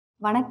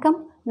வணக்கம்,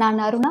 நான்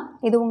அருணா.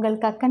 இது உங்கள்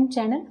கக்கன்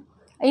சேனல்.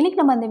 இன்னைக்கு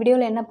நம்ம இந்த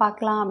வீடியோவில் என்ன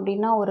பார்க்கலாம்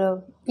அப்படின்னா, ஒரு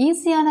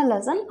ஈஸியான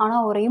லெசன்,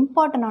 ஆனால் ஒரு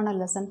இம்பார்ட்டண்டான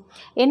லெசன்.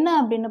 என்ன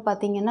அப்படின்னு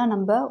பார்த்தீங்கன்னா,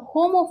 நம்ம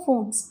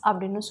ஹோமோஃபோன்ஸ்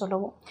அப்படின்னு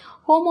சொல்லுவோம்.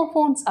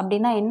 ஹோமோஃபோன்ஸ்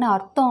அப்படின்னா என்ன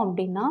அர்த்தம்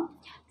அப்படின்னா,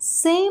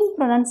 same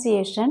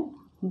pronunciation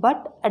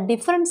but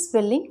different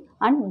spelling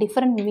and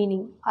different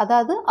meaning.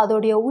 அதாவது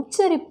அதோடைய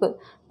உச்சரிப்பு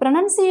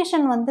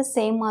ப்ரொனன்சியேஷன் வந்து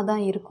சேமாக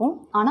தான் இருக்கும்,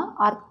 ஆனால்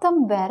அர்த்தம்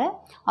வேறு,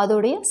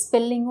 அதோடைய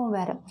ஸ்பெல்லிங்கும்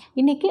வேறு.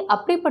 இன்றைக்கி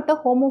அப்படிப்பட்ட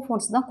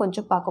ஹோமோஃபோன்ஸ் தான்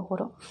கொஞ்சம் பார்க்க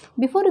போகிறோம்.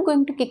 Before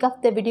going to kick of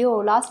the video,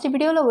 last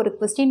வீடியோவில் ஒரு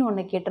கொஸ்டின்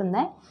ஒன்று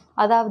கேட்டிருந்தேன்.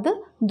 அதாவது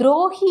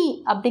துரோகி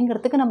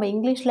அப்படிங்கிறதுக்கு நம்ம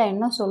இங்கிலீஷில்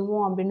என்ன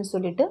சொல்லுவோம் அப்படின்னு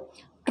சொல்லிட்டு,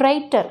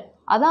 ட்ரைட்டர்.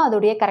 அதான்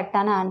அதோடைய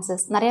கரெக்டான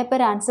ஆன்சர்ஸ். நிறைய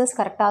பேர் ஆன்சர்ஸ்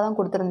கரெக்டாக தான்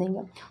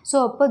கொடுத்துருந்தீங்க. ஸோ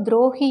அப்போ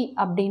துரோகி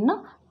அப்படின்னா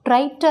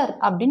ட்ரைட்டர்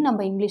அப்படின்னு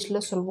நம்ம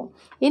இங்கிலீஷில் சொல்லுவோம்.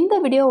 இந்த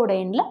வீடியோவோட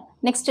எண்டில்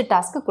நெக்ஸ்ட்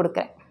டாஸ்க்கு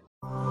கொடுக்குறேன்.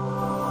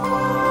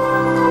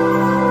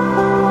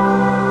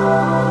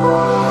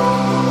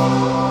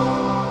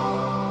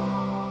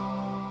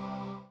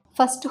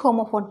 ஃபர்ஸ்ட்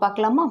ஹோமோஃபோன்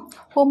பார்க்கலாமா?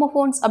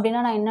 ஹோமோஃபோன்ஸ்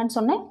அப்படின்னா நான் என்னன்னு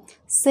சொன்னேன்,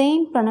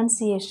 same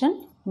pronunciation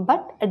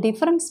but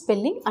different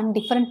spelling and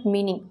different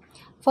meaning.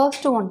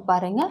 First one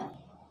பாருங்கள்,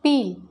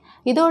 பீல்.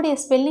 இதோடைய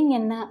ஸ்பெல்லிங்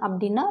என்ன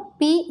அப்படின்னா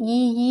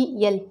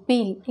PEEL,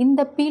 பீல்.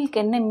 இந்த பீல்க்கு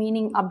என்ன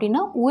மீனிங்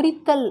அப்படின்னா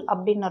உரித்தல்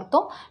அப்படின்னு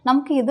அர்த்தம்.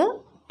 நமக்கு இது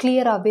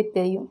கிளியராகவே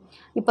தெரியும்.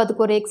 இப்போ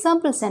அதுக்கு ஒரு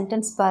எக்ஸாம்பிள்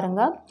சென்டென்ஸ்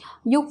பாருங்கள்.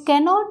 You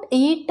cannot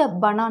eat a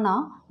banana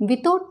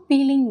without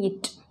feeling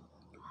it.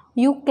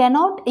 You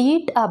cannot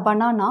eat a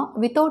banana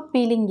without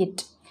feeling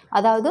it.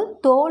 அதாவது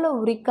தோலை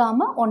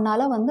உரிக்காமல்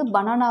உன்னால் வந்து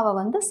பனானாவை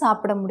வந்து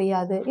சாப்பிட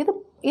முடியாது.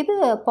 இது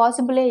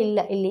பாசிபிளே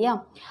இல்லை இல்லையா?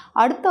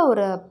 அடுத்த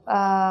ஒரு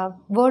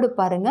வேர்டு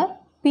பாருங்கள்,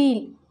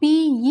 பீல்.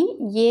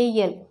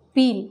 PEAL,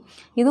 feel.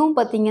 இதுவும்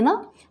பார்த்திங்கன்னா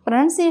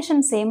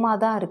ப்ரொனன்சியேஷன் சேமாக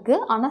தான்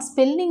இருக்குது, ஆனால்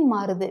ஸ்பெல்லிங்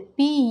மாறுது.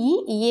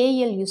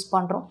 PEAL யூஸ்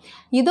பண்ணுறோம்.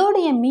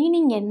 இதோடைய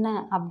மீனிங் என்ன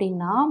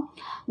அப்படின்னா,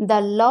 த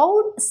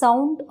loud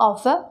sound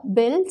of a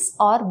bells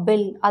R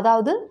bell.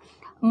 அதாவது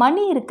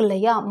மணி இருக்கு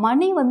இல்லையா,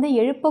 மணி வந்து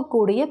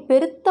எழுப்பக்கூடிய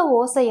பெருத்த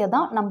ஓசையை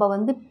தான் நம்ம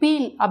வந்து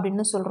பீல்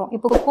அப்படின்னு சொல்கிறோம்.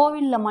 இப்போ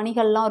கோவிலில்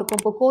மணிகள்லாம் இருக்கும்,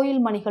 இப்போ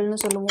கோயில்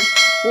மணிகள்னு சொல்லுவோம்.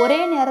 ஒரே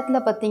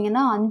நேரத்தில்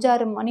பார்த்திங்கன்னா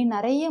 5-6 மணி,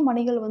 நிறைய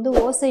மணிகள் வந்து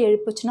ஓசை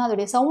எழுப்புச்சுன்னா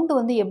அதோடைய சவுண்டு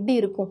வந்து எப்படி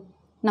இருக்கும்?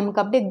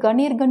 நமக்கு அப்படியே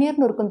கணீர்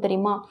கணீர்னு இருக்கும்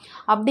தெரியுமா?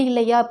 அப்படி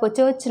இல்லையா? இப்போ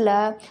சர்ச்சில்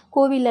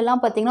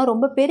கோவிலெல்லாம் பார்த்திங்கன்னா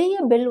ரொம்ப பெரிய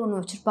பெல் ஒன்று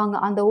வச்சுருப்பாங்க.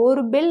 அந்த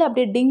ஒரு பெல்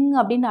அப்படியே டிங்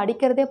அப்படின்னு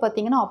அடிக்கிறதே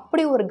பார்த்திங்கன்னா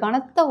அப்படி ஒரு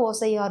கனத்த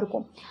ஓசையாக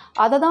இருக்கும்.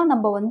 அதை தான்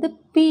நம்ம வந்து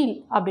பீல்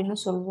அப்படின்னு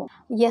சொல்லுவோம்.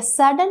 எ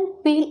sudden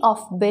peel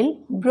off bell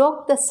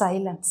broke the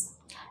silence.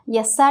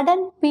 A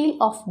sudden peel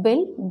off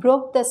bell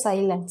broke the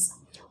silence.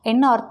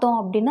 என்ன அர்த்தம்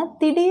அப்படின்னா,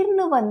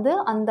 திடீர்னு வந்து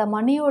அந்த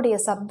மணியோடைய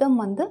சப்தம்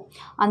வந்து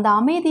அந்த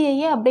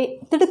அமைதியையே அப்படியே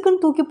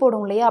திடுக்குன்னு தூக்கி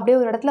போடும் இல்லையா? அப்படியே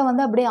ஒரு இடத்துல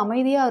வந்து அப்படியே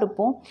அமைதியாக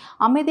இருப்போம்.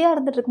 அமைதியாக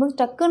இருந்துட்டு இருக்கும்போது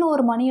டக்குன்னு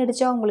ஒரு மணி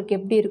அடித்தா உங்களுக்கு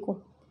எப்படி இருக்கும்?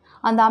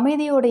 அந்த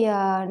அமைதியோடைய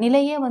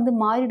நிலையே வந்து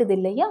மாறிடுது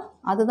இல்லையா?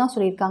 அதுதான்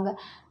சொல்லியிருக்காங்க.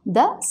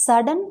 The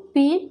sudden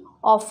peel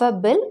of a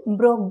bell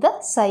broke the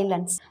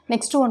silence.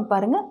 Next one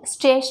பாருங்கள்,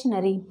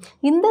 ஸ்டேஷ்னரி.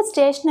 இந்த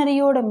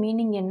ஸ்டேஷ்னரியோட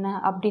மீனிங் என்ன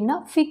அப்படின்னா,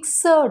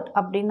 ஃபிக்ஸட்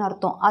அப்படின்னு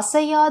அர்த்தம்.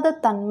 அசையாத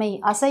தன்மை,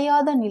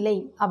 அசையாத நிலை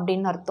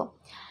அப்படின்னு அர்த்தம்.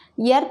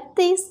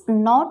 Earth is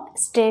not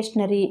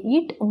stationery,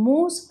 it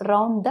moves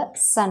round the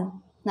Sun.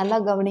 நல்லா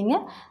கவனிங்க.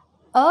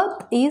 Earth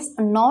is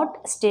not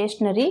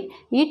stationary,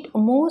 it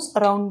moves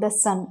around the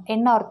sun.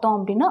 என்ன அர்த்தம்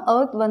அப்படின்னா,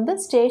 earth வந்து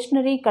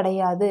ஸ்டேஷ்னரி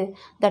கிடையாது.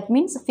 தட்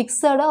மீன்ஸ்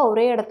ஃபிக்ஸடாக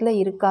ஒரே இடத்துல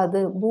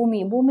இருக்காது.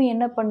 பூமி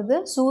என்ன பண்ணுது?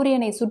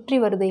 சூரியனை சுற்றி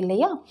வருது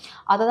இல்லையா?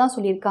 அதை தான்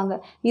சொல்லியிருக்காங்க.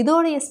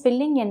 இதோடைய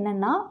ஸ்பெல்லிங்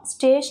என்னென்னா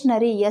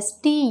ஸ்டேஷ்னரி,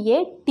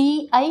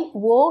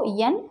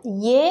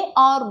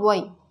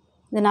 STATIONARY.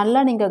 இது நல்லா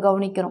நீங்கள்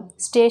கவனிக்கணும்,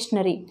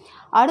 ஸ்டேஷ்னரி.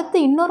 அடுத்து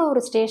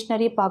இன்னொரு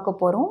ஸ்டேஷ்னரி பார்க்க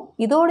போகிறோம்.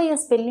 இதோடைய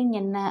ஸ்பெல்லிங்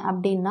என்ன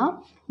அப்படின்னா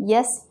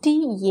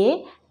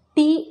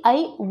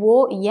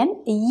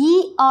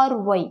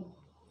STATIONERY.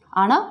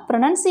 ஆனால்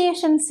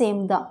ப்ரொனன்சியேஷன் சேம்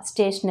தான்,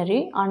 ஸ்டேஷ்னரி.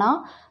 ஆனால்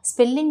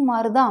ஸ்பெல்லிங்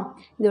மாறுதான்.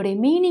 இதோடைய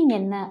மீனிங்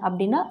என்ன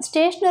அப்படின்னா,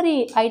 ஸ்டேஷ்னரி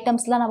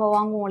ஐட்டம்ஸ்லாம் நம்ம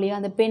வாங்குவோம் இல்லையா?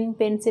 அந்த பென்,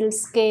 பென்சில்,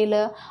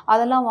 ஸ்கேலு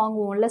அதெல்லாம்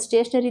வாங்குவோம்ல,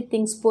 ஸ்டேஷ்னரி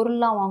திங்ஸ்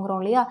பொருள்லாம்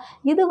வாங்குகிறோம் இல்லையா?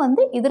 இது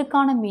வந்து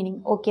இதற்கான மீனிங்.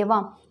 ஓகேவா?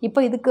 இப்போ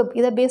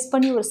இதை பேஸ்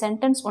பண்ணி ஒரு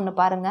சென்டென்ஸ் ஒன்று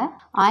பாருங்கள்.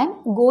 I am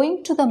going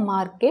to the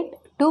market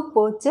to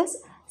purchase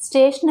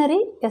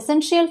stationery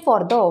essential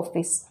for the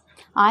office.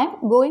 I am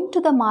going to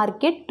the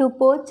market to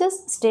purchase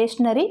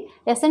stationery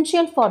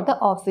essential for the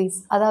office.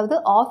 அதாவது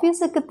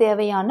ஆஃபீஸுக்கு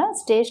தேவையான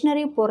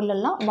ஸ்டேஷ்னரி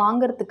பொருளெல்லாம்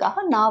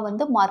வாங்கிறதுக்காக நான்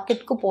வந்து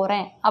மார்க்கெட்டுக்கு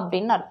போகிறேன்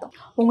அப்படின்னு அர்த்தம்.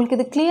 உங்களுக்கு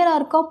இது கிளியராக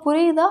இருக்கா?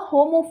 புரியுதா?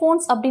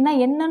 ஹோமோஃபோன்ஸ் அப்படின்னா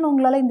என்னன்னு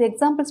உங்களால் இந்த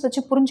எக்ஸாம்பிள்ஸ்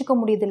வச்சு புரிஞ்சிக்க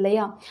முடியுது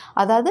இல்லையா?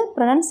 அதாவது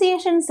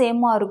ப்ரொனன்சியேஷன்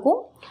சேமாக இருக்கும்,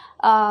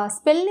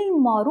 ஸ்பெல்லிங்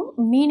மாறும்,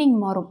 மீனிங்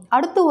மாறும்.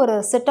 அடுத்து ஒரு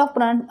செட் ஆஃப்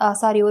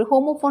ஒரு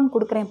ஹோமோஃபோன்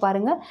கொடுக்குறேன்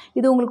பாருங்கள்.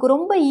 இது உங்களுக்கு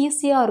ரொம்ப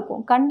ஈஸியாக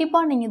இருக்கும்.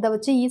 கண்டிப்பாக நீங்கள் இதை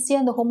வச்சு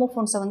ஈஸியாக இந்த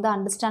ஹோமோஃபோன்ஸை வந்து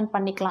அண்டர்ஸ்டாண்ட்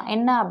பண்ணிக்கலாம்.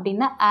 என்ன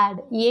அப்படின்னா ஆட்.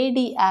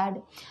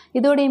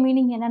 இதோடைய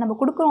மீனிங் என்ன? நம்ம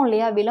கொடுக்குறோம்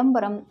இல்லையா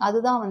விளம்பரம்,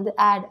 அதுதான் வந்து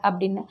ஆட்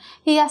அப்படின்னு.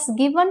 He has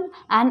given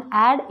an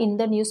add in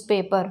the news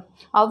paper.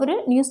 Our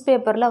news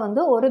பேப்பரில்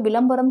வந்து ஒரு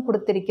விளம்பரம்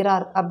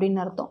கொடுத்திருக்கிறார்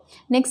அப்படின்னு அர்த்தம்.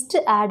 நெக்ஸ்ட்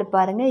ஆட்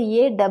பாருங்கள்,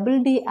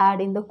 ADD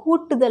ஆட். இந்த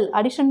கூட்டுதல்,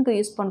 அடிஷனுக்கு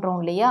யூஸ் பண்ணுறோம்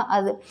இல்லையா?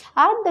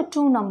 add the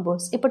two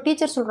numbers. இப்போ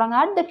டீச்சர் சொல்கிறாங்க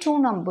add the two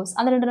numbers,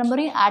 அந்த 2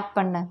 நம்பரையும் ஆட்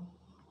பண்ண.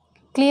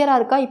 கிளியராக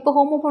இருக்கா? இப்போ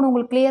ஹோமோஃபோன்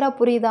உங்களுக்கு கிளியராக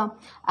புரியுதா?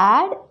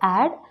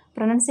 add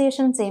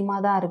ப்ரொனன்சியேஷன்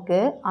சேமாக தான்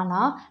இருக்குது,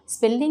 ஆனால்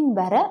ஸ்பெல்லிங்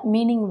வேறு,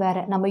 மீனிங்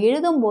வேறு. நம்ம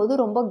எழுதும்போது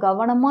ரொம்ப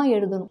கவனமாக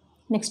எழுதணும்.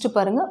 நெக்ஸ்ட்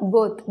பாருங்கள்,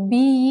 birth,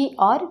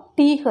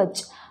 BERTH.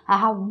 I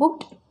have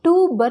booked 2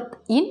 berth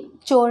in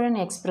Cholan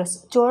express.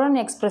 Cholan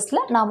எக்ஸ்பிரஸில்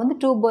நான் வந்து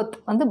 2 berth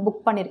வந்து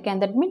புக் பண்ணியிருக்கேன்.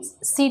 தட் மீன்ஸ்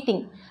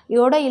சீட்டிங்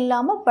இதோட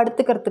இல்லாமல்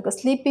படுத்துக்கிறதுக்கு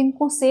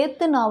ஸ்லீப்பிங்க்கும்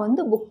சேர்த்து நான்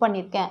வந்து புக்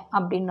பண்ணியிருக்கேன்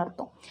அப்படின்னு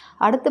அர்த்தம்.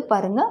 அடுத்து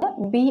பாருங்கள்,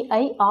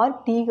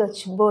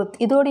 BIRTH, birth.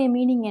 இதோடைய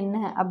மீனிங் என்ன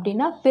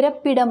அப்படின்னா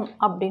பிறப்பிடம்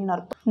அப்படின்னு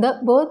அர்த்தம். The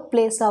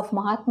birthplace of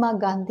Mahatma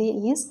Gandhi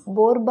is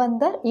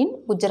Porbandar in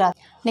Gujarat.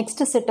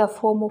 Next set of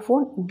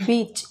homophone,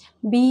 beach,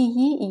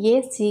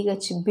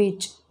 BEACH,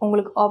 beach.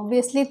 உங்களுக்கு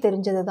ஆப்வியஸ்லி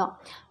தெரிஞ்சது தான்.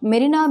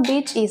 Marina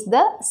beach is the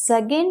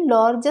second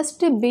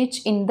largest beach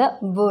in the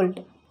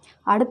world.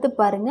 அடுத்து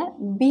பாருங்கள்,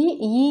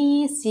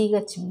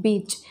 BEECH,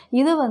 பீச்.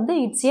 இது வந்து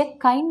it's a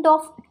kind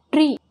of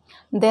tree.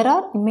 There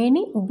are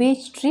many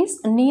beach trees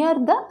near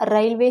the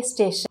railway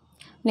station.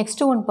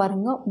 Next one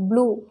பாருங்கள்,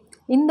 blue.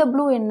 இந்த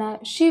blue என்ன?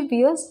 She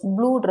wears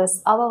blue dress.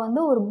 அவள்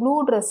வந்து ஒரு ப்ளூ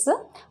ட்ரெஸ்ஸு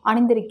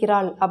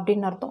அணிந்திருக்கிறாள்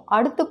அப்படின்னு அர்த்தம்.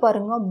 அடுத்து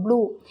பாருங்கள், ப்ளூ.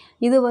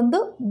 இது வந்து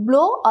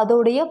ப்ளோ,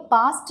 அதோடைய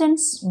பாஸ்ட்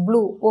டென்ஸ்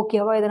ப்ளூ.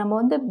 ஓகேவா? இதை நம்ம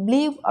வந்து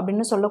ப்ளீவ்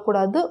அப்படின்னு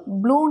சொல்லக்கூடாது,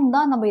 ப்ளூன்னு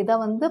தான் நம்ம இதை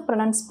வந்து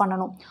ப்ரொனன்ஸ்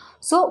பண்ணணும்.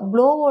 So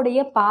ப்ளோவோடைய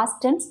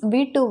past tense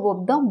V2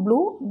 verb தான்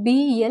ப்ளூ,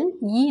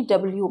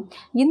 BLEW.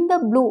 இந்த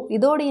ப்ளூ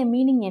இதோடைய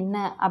மீனிங் என்ன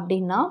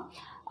அப்படின்னா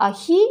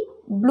he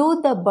blew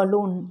the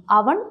balloon.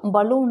 அவன்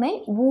பலூனை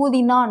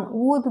ஊதினான்,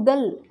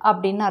 ஊதுதல்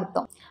அப்படின்னு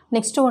அர்த்தம்.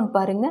 நெக்ஸ்ட் ஒன்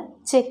பாருங்க,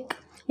 செக்.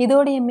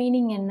 இதோடைய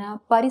மீனிங் என்ன?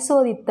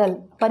 பரிசோதித்தல்,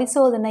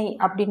 பரிசோதனை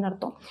அப்படின்னு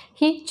அர்த்தம்.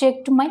 he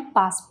checked my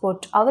passport.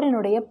 அவர்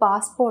என்னுடைய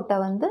பாஸ்போர்ட்டை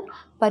வந்து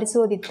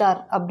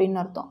பரிசோதித்தார்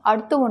அப்படின்னு அர்த்தம்.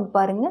 அடுத்து ஒன்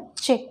பாருங்க,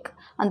 செக்.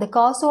 அந்த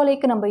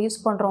காசோலைக்கு நம்ம யூஸ்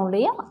பண்ணுறோம்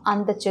இல்லையா,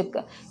 அந்த check.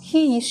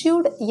 he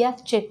issued a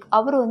check.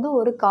 அவர் வந்து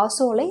ஒரு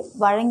காசோலை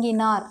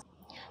வழங்கினார்.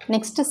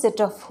 Next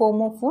set of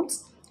homophones,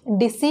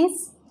 disease.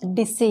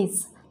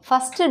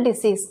 First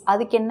disease,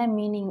 அதுக்கு என்ன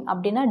மீனிங்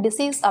அப்படின்னா,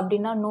 டிசீஸ்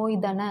அப்படின்னா நோய்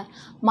தானே.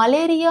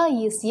 Malaria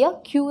is a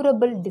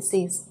curable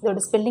disease. இதோட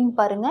ஸ்பெல்லிங்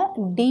பாருங்கள்,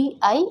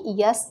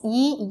 DISEASE.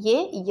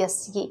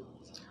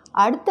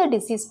 அடுத்த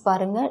டிசீஸ்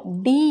பாருங்கள்,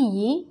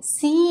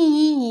 DECEASE.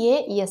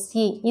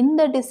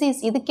 இந்த டிசீஸ்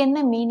இதுக்கு என்ன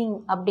மீனிங்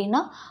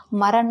அப்படின்னா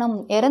மரணம்,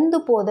 இறந்து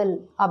போதல்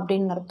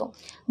அப்படின்னு அர்த்தம்.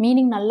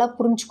 மீனிங் நல்லா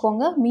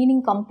புரிஞ்சுக்கோங்க,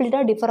 மீனிங்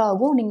கம்ப்ளீட்டாக டிஃபர்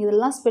ஆகும். நீங்கள்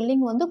இதெல்லாம்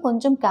ஸ்பெல்லிங் வந்து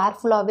கொஞ்சம்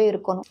கேர்ஃபுல்லாகவே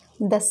இருக்கணும்.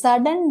 The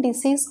sudden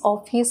disease of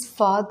his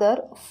father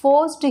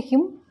forced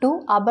him to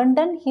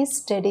abandon his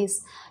studies.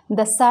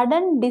 The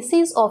sudden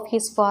disease of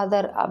his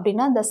father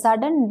அப்படின்னா the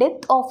sudden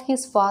death of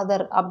his father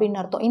அப்படின்னு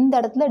அர்த்தம். இந்த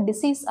இடத்துல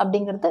டிசீஸ்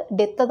அப்படிங்கிறது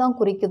டெத்தை தான்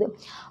குறிக்குது.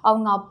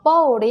 அவங்க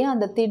அப்பாவோடைய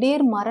அந்த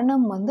திடீர்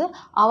மரணம் வந்து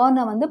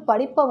அவனை வந்து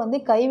படிப்பை வந்து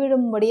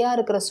கைவிடும்படியாக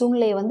இருக்கிற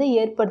சூழ்நிலையை வந்து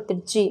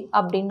ஏற்படுத்திடுச்சு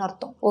அப்படின்னு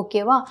அர்த்தம்.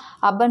 ஓகேவா?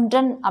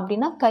 அபண்டன்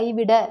அப்படின்னா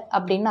கைவிட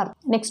அப்படின்னு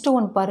அர்த்தம். நெக்ஸ்ட்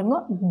ஒன் பாருங்க,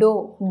 டோ,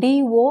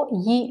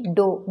 DOE,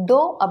 டோ.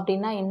 டோ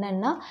அப்படின்னா என்னன்னா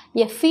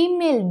எ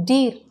ஃபீமேல்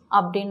டீர்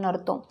அப்படின்னு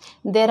அர்த்தம்.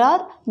 There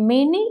are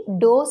many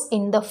dose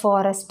in the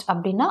forest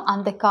அப்படின்னா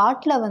அந்த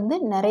காட்டில் வந்து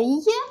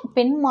நிறைய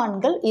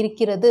பெண்மான்கள்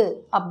இருக்கிறது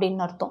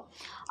அப்படின்னு அர்த்தம்.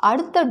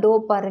 அடுத்த டோ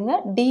பாருங்க,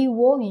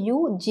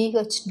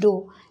 DOUGH, டோ.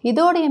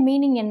 இதோடைய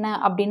மீனிங் என்ன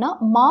அப்படின்னா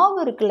மாவு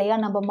இருக்கு இல்லையா,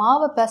 நம்ம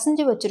மாவை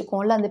பிசைஞ்சு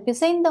வச்சுருக்கோம்ல, அந்த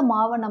பிசைந்த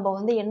மாவை நம்ம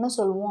வந்து என்ன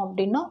சொல்லுவோம்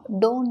அப்படின்னா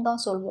டோன்னு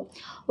தான் சொல்லுவோம்.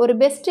 ஒரு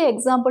பெஸ்ட்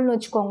எக்ஸாம்பிள்னு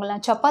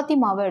வச்சுக்கோங்களேன், சப்பாத்தி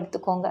மாவை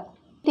எடுத்துக்கோங்க.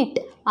 Beat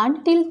it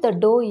until the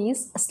dough is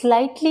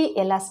slightly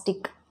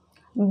elastic.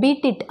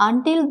 Beat it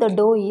until the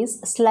dough is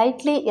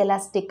slightly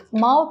elastic.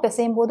 மாவு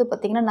பிசையும் போது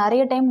பார்த்திங்கன்னா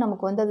நிறைய டைம்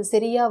நமக்கு வந்து அது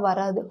சரியாக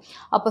வராது.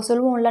 அப்போ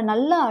சொல்லுவோம்ல,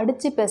 நல்லா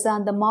அடித்து பிசை,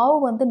 அந்த மாவு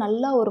வந்து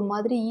நல்லா ஒரு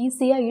மாதிரி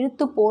ஈஸியாக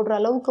இழுத்து போடுற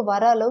அளவுக்கு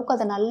வர அளவுக்கு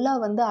அதை நல்லா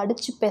வந்து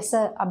அடித்து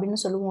பிசை அப்படின்னு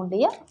சொல்லுவோம்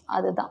இல்லையா,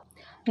 அதுதான்.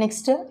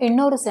 நெக்ஸ்ட்டு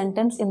இன்னொரு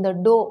சென்டென்ஸ், இந்த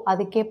டோ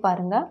அதுக்கே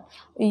பாருங்கள்,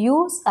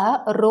 use a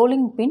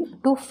rolling been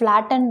to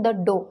flatten the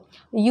to.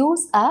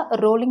 Use a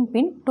rolling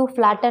been to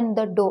flatten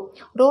the to.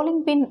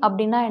 Rolling பின்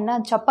அப்படின்னா என்ன?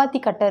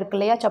 சப்பாத்தி கட்டை இருக்கு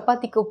இல்லையா,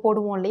 சப்பாத்திக்கு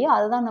போடுவோம் இல்லையா,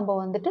 அதுதான் நம்ம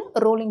வந்துட்டு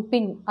ரோலிங்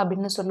பின்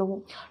அப்படின்னு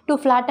சொல்லுவோம். டு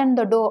ஃப்ளாட்டன்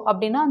த டோ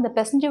அப்படின்னா அந்த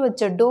பிசைஞ்சு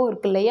வச்ச டோ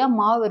இருக்கு இல்லையா,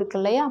 மாவு இருக்கு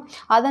இல்லையா,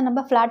 அதை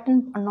நம்ம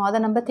ஃப்ளாட்டன் பண்ணோம்,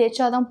 அதை நம்ம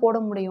தேய்ச்சாதான் போட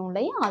முடியும்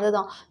இல்லையா,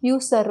 அதுதான்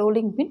use a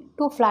rolling been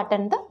to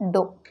flatten the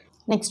to.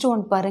 Next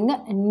one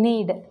பாருங்கள்,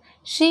 NEET.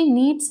 She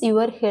needs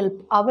your help.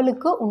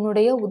 அவளுக்கு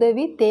உன்னுடைய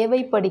உதவி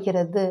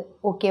தேவைப்படுகிறது.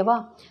 ஓகேவா?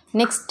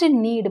 நெக்ஸ்ட்டு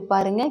நீடு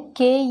பாருங்கள்,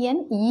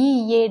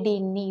 KNEAD,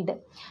 நீடு.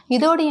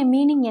 இதோடைய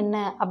மீனிங் என்ன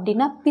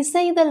அப்படின்னா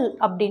பிசைதல்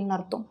அப்படின்னு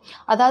அர்த்தம்.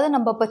 அதாவது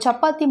நம்ம இப்போ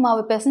சப்பாத்தி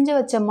மாவு பிசைஞ்சு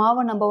வச்ச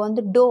மாவை நம்ம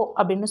வந்து டோ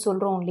அப்படின்னு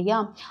சொல்கிறோம் இல்லையா,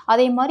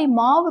 அதே மாதிரி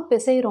மாவு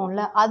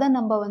பிசைகிறோம்ல, அதை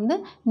நம்ம வந்து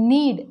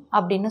நீட்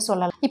அப்படின்னு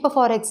சொல்லலாம். இப்போ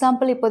ஃபார்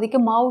எக்ஸாம்பிள்,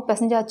 இப்போதைக்கு மாவு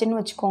பிசைஞ்சாச்சுன்னு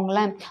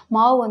வச்சுக்கோங்களேன்,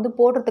 மாவு வந்து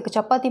போடுறதுக்கு,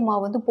 சப்பாத்தி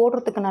மாவு வந்து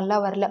போடுறதுக்கு நல்லா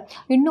வரல,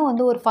 இன்னும்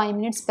வந்து ஒரு 5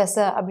 minutes பெச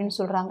அப்படின்னு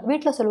சொல்கிறாங்க.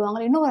 வீட்டில் சொல்லுவாங்க,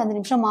 இன்னும் ஒரு 5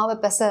 நிமிஷம் மாவை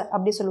பெச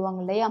அப்படி சொல்லுவாங்க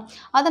இல்லையா,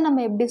 அதை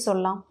நம்ம எப்படி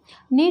சொல்லலாம்?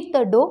 Need the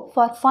to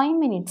for 5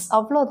 minutes.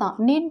 அவ்வளோதான்,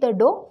 need the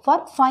to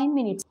for 5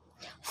 minutes.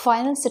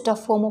 Final set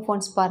of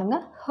homophones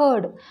பாருங்கள்.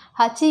 ஹர்ட்,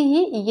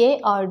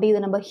 HEARD, இதை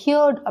நம்ம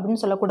ஹியர்ட்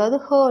அப்படின்னு சொல்லக்கூடாது,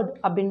 ஹர்ட்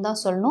அப்படின்னு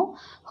தான் சொல்லணும்.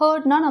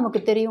 ஹர்ட்னா நமக்கு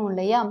தெரியும்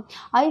இல்லையா?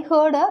 I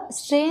heard a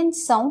strange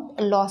sound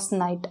last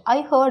night. I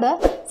heard a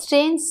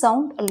strange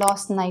sound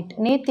last night.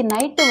 நேற்று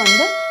நைட்டு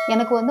வந்து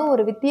எனக்கு வந்து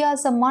ஒரு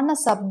வித்தியாசமான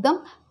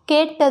சப்தம்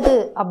கேட்டது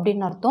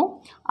அப்படின்னு அர்த்தம்.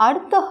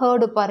 அடுத்த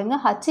ஹர்டு பாருங்க,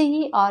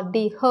 HERD,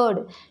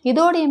 ஹர்டு.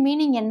 இதோடைய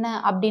மீனிங் என்ன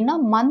அப்படின்னா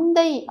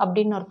மந்தை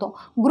அப்படின்னு அர்த்தம்.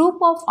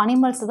 குரூப் ஆஃப்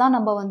அனிமல்ஸ் தான்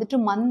நம்ம வந்துட்டு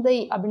மந்தை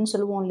அப்படின்னு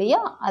சொல்லுவோம்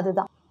இல்லையா,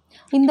 அதுதான்.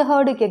 இந்த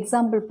ஹர்டுக்கு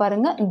எக்ஸாம்பிள்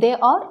பாருங்க, they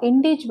are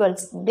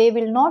individuals, they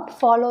will not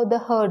follow the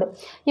herd.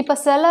 இப்போ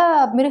சில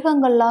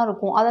மிருகங்கள்லாம்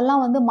இருக்கும்,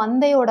 அதெல்லாம் வந்து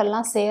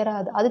மந்தையோடலாம்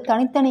சேராது, அது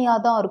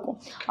தனித்தனியாக தான் இருக்கும்.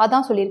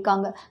 அதான்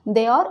சொல்லியிருக்காங்க,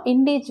 they are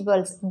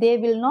individuals, they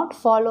will not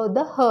follow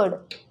the herd.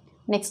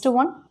 Next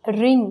one,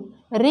 ring.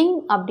 Ring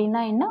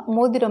அப்படின்னா என்ன?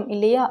 மோதிரம்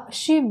இல்லையா?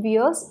 She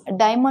wears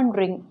diamond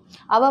ring.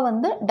 அவள்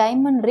வந்து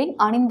டைமண்ட் ரிங்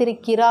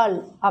அணிந்திருக்கிறாள்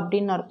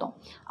அப்படின்னு அர்த்தம்.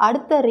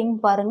 அடுத்த ரிங்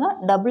பாருங்க,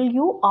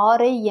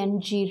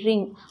 WRING,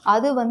 ரிங்.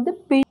 அது வந்து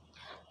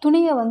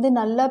துணியை வந்து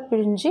நல்லா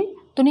பிழிஞ்சு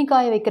துணி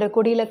காய வைக்கிற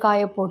கொடியில்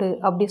காய போடு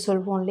அப்படி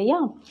சொல்வோம் இல்லையா?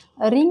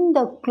 Ring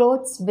the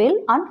clothes well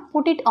and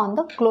put it on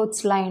the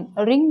clothes line.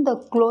 Ring the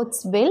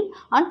clothes well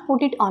and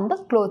put it on the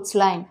clothes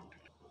line.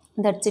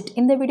 That's it.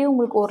 இந்த வீடியோ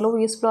உங்களுக்கு ஓரளவு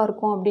யூஸ்ஃபுல்லாக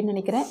இருக்கும் அப்படின்னு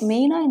நினைக்கிறேன்.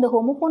 மெயினாக இந்த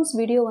ஹோமோஃபோன்ஸ்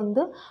வீடியோ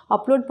வந்து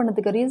அப்லோட்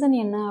பண்ணதுக்கு ரீசன்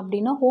என்ன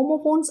அப்படின்னா,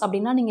 ஹோமோஃபோன்ஸ்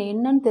அப்படின்னா நீங்கள்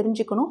என்னன்னு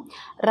தெரிஞ்சுக்கணும்.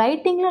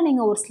 ரைட்டிங்கில்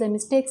நீங்கள் ஒரு சில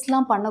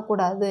மிஸ்டேக்ஸ்லாம்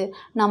பண்ணக்கூடாது.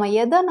 நம்ம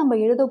எதை நம்ம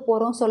எழுத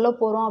போகிறோம், சொல்ல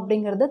போகிறோம்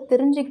அப்படிங்கிறத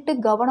தெரிஞ்சுக்கிட்டு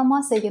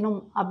கவனமாக செய்யணும்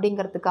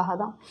அப்படிங்கிறதுக்காக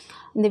தான்.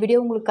 இந்த வீடியோ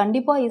உங்களுக்கு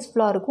கண்டிப்பாக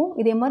யூஸ்ஃபுல்லாக இருக்கும்.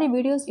 இதே மாதிரி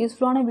வீடியோஸ்,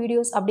 யூஸ்ஃபுல்லான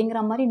வீடியோஸ் அப்படிங்கிற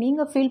மாதிரி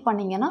நீங்கள் ஃபீல்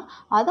பண்ணிங்கன்னா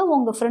அதை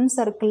உங்கள் ஃப்ரெண்ட்ஸ்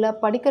சர்க்கிளில்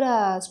படிக்கிற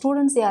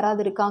ஸ்டூடெண்ட்ஸ்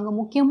யாராவது இருக்காங்க,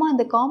 முக்கியமாக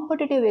இந்த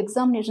காம்படிட்டிவ்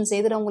எக்ஸாமினேஷன்ஸ்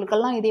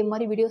எழுதுகிறவங்களுக்கெல்லாம் இதே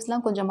மாதிரி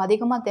வீடியோஸ்லாம் கொஞ்சம்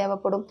அதிகமாக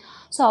தேவைப்படும்.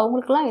 ஸோ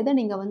அவங்களுக்கெல்லாம் இதை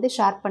நீங்கள் வந்து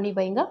ஷேர் பண்ணி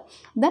வைங்க.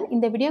 தென்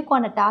இந்த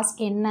வீடியோக்கான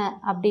டாஸ்க் என்ன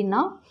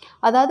அப்படின்னா,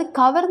 அதாவது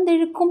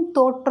கவர்ந்திழுக்கும்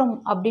தோற்றம்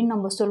அப்படின்னு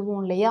நம்ம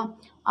சொல்லுவோம் இல்லையா,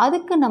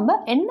 அதுக்கு நம்ம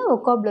என்ன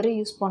வொக்காபுலரி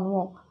யூஸ்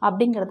பண்ணுவோம்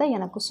அப்படிங்கிறத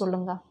எனக்கு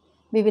சொல்லுங்கள்.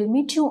 We will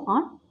meet you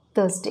on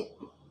Thursday.